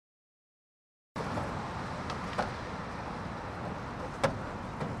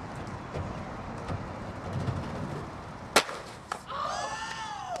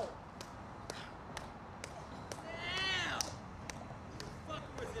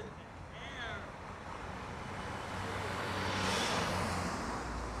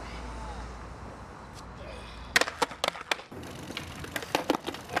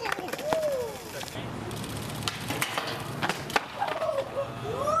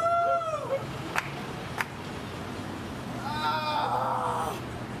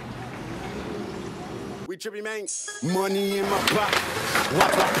trippy, man. Money in my pocket,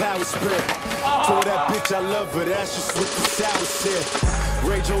 watch my power spread. Told that bitch I love her, that's just what the South said.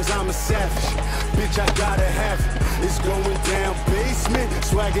 Ray Jones, I'm a savage, bitch, I gotta have it. It's going down basement,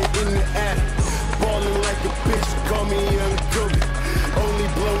 swagger in the attic. Ballin' like a bitch, call me Young Kobe. Only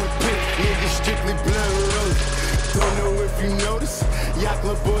blowin' pink, niggas strictly blowin' road. Don't know if you notice, yacht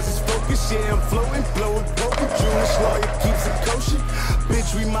club boys is focused. Yeah, I'm floating, blowing poker. Jewish lawyer keeps it kosher.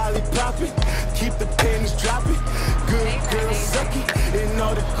 Bitch, we Molly poppin', keep the panties dropping. Good girl sucky, and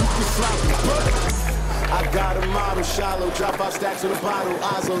all the cookies sloppy. I got a model, shallow, drop off stacks on the bottle.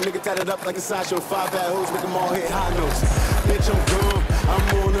 Oslo, nigga tatted up like a sideshow. 5 bad hoes, make them all hit high notes. Bitch, I'm gone, I'm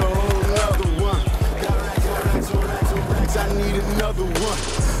on a whole nother one. Got racks, I need another one.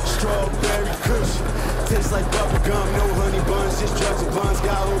 Strawberry kush, tastes like bubble gum. No honey buns, just drugs and buns.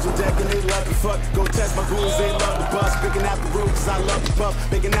 Got hoes on deck and they love to fuck. Go test my goons, they love the bus. Picking out the room cause I love the puff.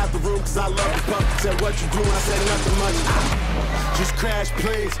 Picking out the room cause I love the puff. Said what you doing, I said nothing much. Just crash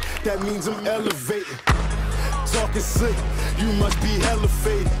planes, that means I'm elevating. Talking slick, you must be hella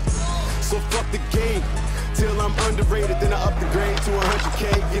faded. So fuck the game, till I'm underrated. Then I up the grade to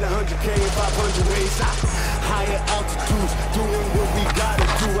 100K, get 100K in 500 ways. Higher altitudes, doing what we gotta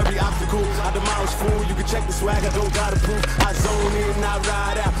do. Every obstacle, I demolish fool. You can check the swag, I don't gotta prove. I zone in, I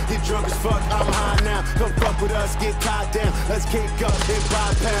ride out. Get drunk as fuck, I'm high now. Come fuck with us, get tied down. Let's cake up and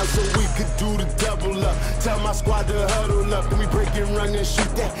buy pounds so we could do the double up. Tell my squad to huddle up. Then we break and run and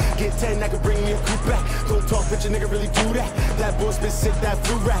shoot that. Get 10, I can bring me a crew back. Don't talk, bitch, a nigga really do that. That boy spit sick, that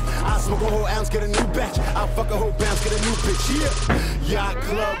flu rap. I smoke a whole ounce, get a new batch. I fuck a whole bounce, get a new bitch, yeah. Yacht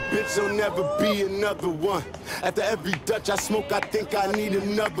club, bitch, there'll never be another one. After every Dutch I smoke, I think I need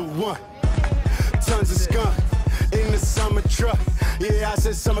another one. Tons of skunk in the summer truck. Yeah, I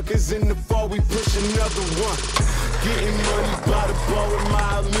said summer cause in the fall we push another one. Getting money by the ball with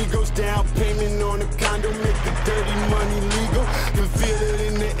my amigos. Down payment on a condo, make the dirty money legal. Can feel it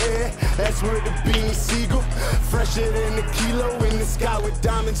in the air, that's where the beanie seagull. Fresher than a kilo in the sky with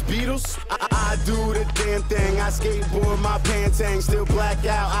diamonds, Beatles. I do the damn thing, I skateboard my pantang. Still black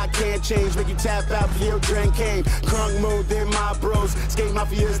out, I can't change. Make you tap out for your drink cane. Crunk mode, then my bros.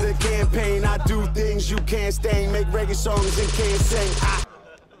 SK8MAFIA's the campaign. I do things you can't stain. Make reggae songs and can't sing.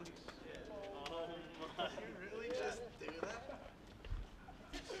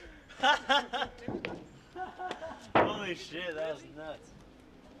 Holy shit, that was nuts.